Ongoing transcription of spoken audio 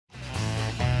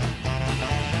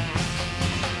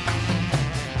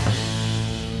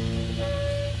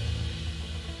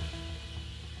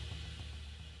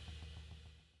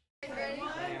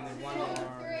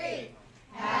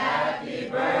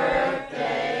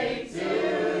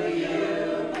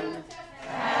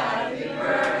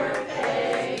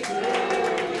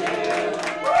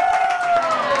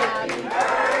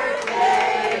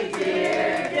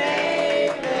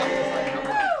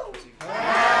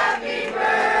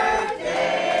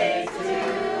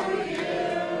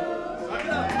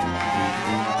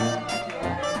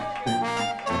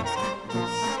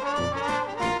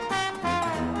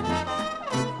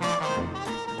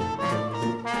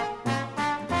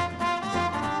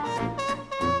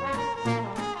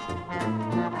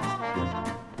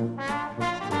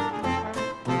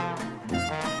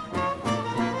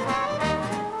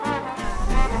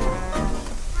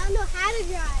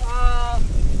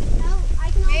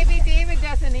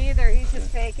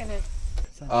faking it.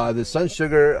 The Sun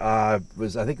Sugar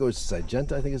was, I think it was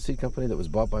Syngenta, I think it's a seed company that was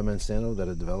bought by Monsanto that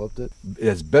had developed it. It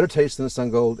has better taste than the Sun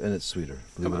Gold, and it's sweeter,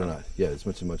 believe it or not. Yeah, it's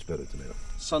much better tomato.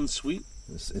 Sun Sweet?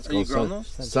 It's Are you growing those?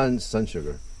 Sun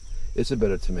Sugar. It's a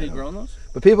better tomato. Are you growing those?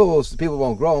 But people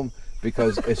won't grow them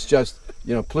because it's just,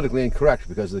 you know, politically incorrect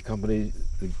because the company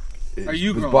Are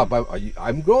you was growing bought by.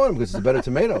 I'm growing them because it's a better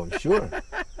tomato, sure.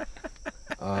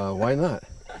 Why not?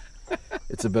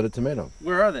 It's a better tomato.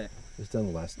 Where are they? It's done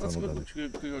the last Let's tunnel.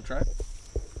 go try. I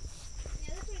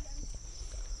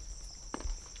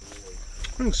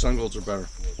think Sun Golds are better.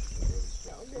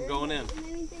 I'm going in.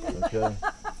 Okay.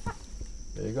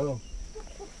 There you go.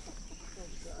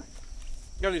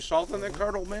 Got any salt in that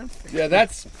cart, old man? Yeah,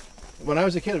 that's when I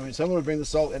was a kid. Someone would bring the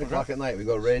salt at 8 o'clock at night. We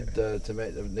go raid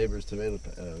neighbor's tomato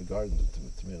garden.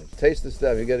 Tomatoes. Taste the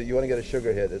stuff. You want to get a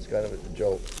sugar hit. It's kind of a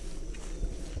jolt.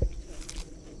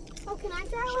 Oh, can I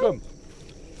try It's one? good.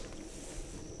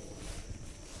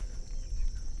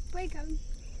 Break them.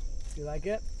 You like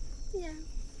it? Yeah.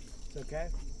 It's okay.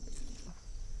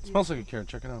 It smells like a carrot.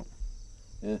 Check it out.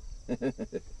 Yeah.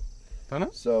 Doesn't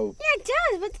it? So. Yeah, it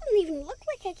does, but it doesn't even look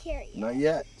like a carrot yet. Not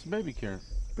yet. It's a baby carrot.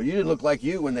 But you didn't look like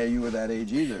you when you were that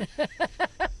age either.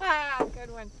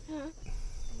 Good one.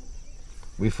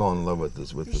 We fall in love with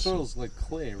this. Your soil's like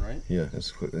clay, right? Yeah,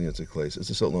 it's a clay. It's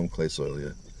a silt loam clay soil. Yeah,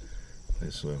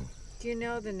 clay soil. Do you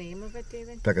know the name of it,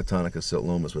 David? Pecatonica silt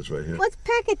loam is what's right here. What's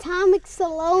Pecatomic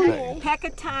Salome?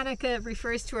 Pecatonica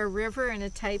refers to a river and a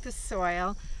type of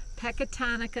soil.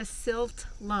 Pecatonica silt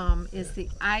loam is the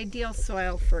ideal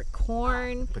soil for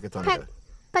corn. Pecatonica.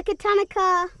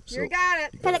 Pecatonica. You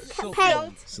got it. Silt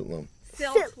loam.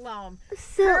 Silt loam.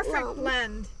 Perfect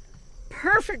blend.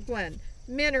 Perfect blend.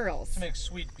 Minerals. It makes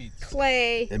sweet beets.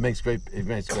 Clay. It makes great.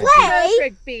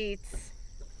 Perfect beets.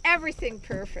 Everything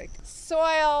perfect.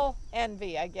 Soil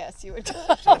envy, I guess you would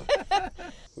call it.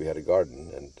 We had a garden,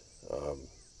 and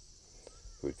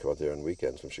we'd come out there on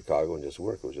weekends from Chicago and just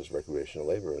work. It was just recreational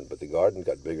labor. But the garden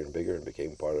got bigger and bigger and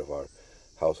became part of our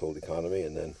household economy.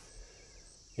 And then,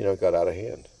 you know, it got out of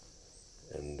hand.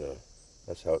 And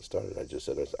that's how it started.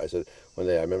 I said one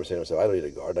day, I remember saying to myself, I don't need a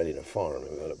garden, I need a farm.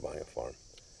 And we ended up buying a farm.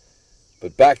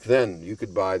 But back then, you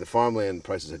could buy, the farmland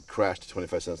prices had crashed to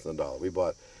 25 cents on the dollar. We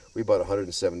bought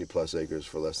 170 plus acres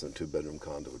for less than a 2-bedroom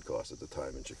condo would cost at the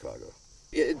time in Chicago.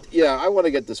 Yeah, I want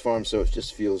to get this farm so it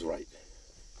just feels right.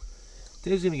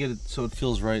 Dave's going to get it so it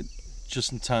feels right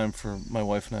just in time for my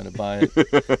wife and I to buy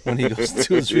it when he goes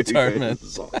to his retirement.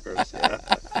 Yeah.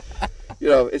 You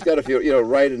know, it's got to feel, you know,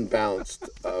 right and balanced.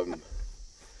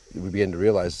 We began to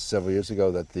realize several years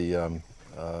ago that the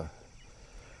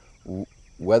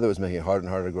weather was making it harder and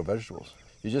harder to grow vegetables.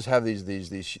 You just have these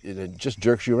it just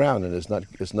jerks you around, and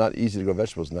it's not easy to grow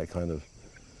vegetables in that kind of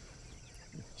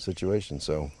situation.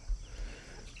 So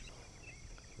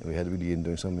we had to begin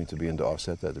doing something to begin to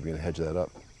offset that, to begin to hedge that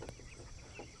up.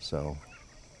 So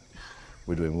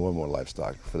we're doing more and more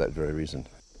livestock for that very reason.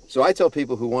 So I tell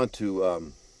people who want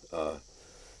to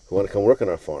come work on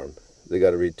our farm, they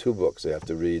got to read 2 books. They have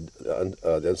to read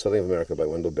The Unsettling of America by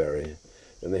Wendell Berry,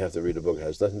 and they have to read a book that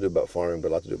has nothing to do about farming, but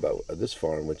a lot to do about this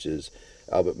farm, which is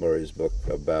Albert Murray's book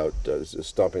about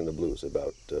Stomping the Blues,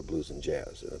 about blues and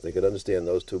jazz. And if they could understand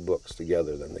those 2 books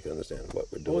together, then they can understand what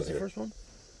we're doing. What was the here. first one?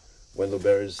 Wendell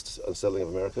Berry's Unsettling of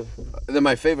America. And then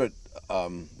my favorite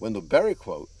Wendell Berry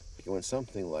quote went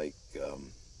something like,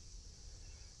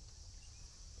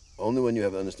 only when you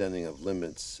have an understanding of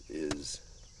limits is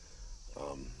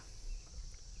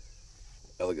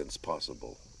elegance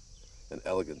possible, and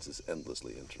elegance is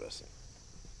endlessly interesting.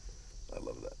 I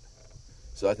love that.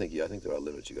 So I think there are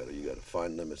limits. You got to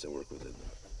find limits and work within them.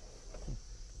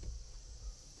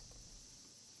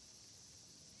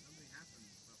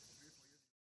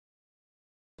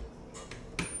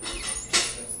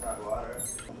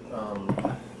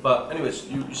 But anyways,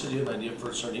 you said you had an idea for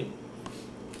a sardine?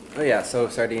 Oh yeah, so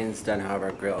sardines done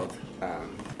however grilled,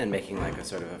 and making like a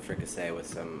sort of a fricassee with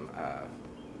some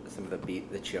of the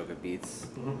Chioggia beets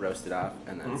roasted off,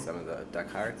 and then some of the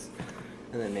duck hearts,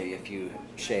 and then maybe a few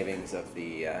shavings of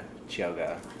the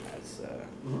Chioggia as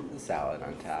a salad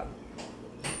on top.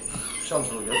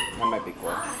 Sounds really good. That might be cool.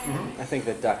 I think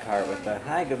the duck heart with the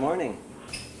hi, good morning.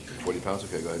 40 pounds,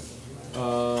 okay, go ahead.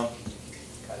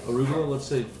 Arugula, let's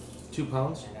say 2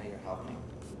 pounds. I know you're helping.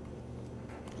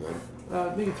 Go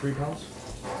ahead. Maybe 3 pounds.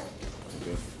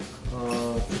 Okay.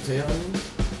 Potato onion.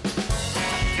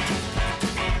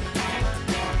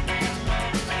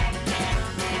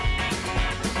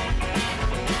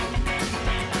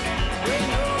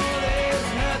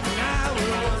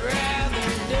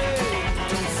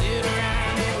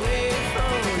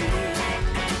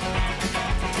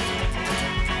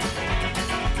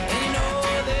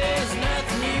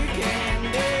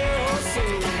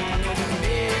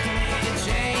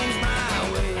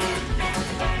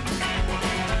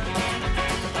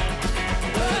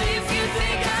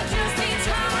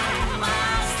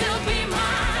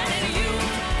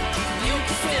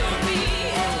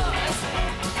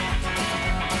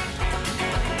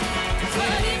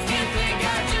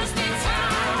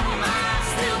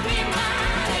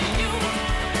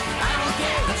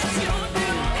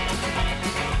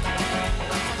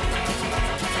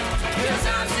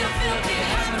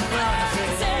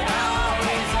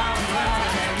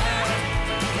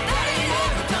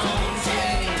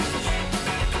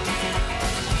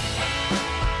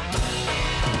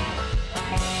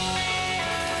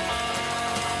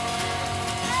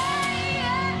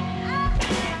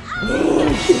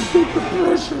 Keep the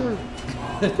pressure.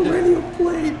 Perennial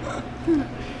plate.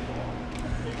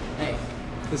 Hey.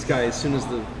 This guy, as soon as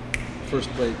the first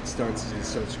plate starts, he's gonna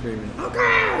start screaming.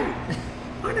 Okay!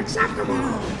 Unacceptable!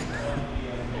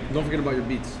 Don't forget about your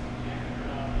beats.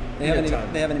 They haven't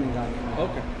even gone yet.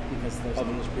 Okay. Because there's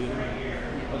Oven is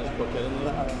preheated. I'll just cook it in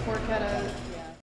there. Porchetta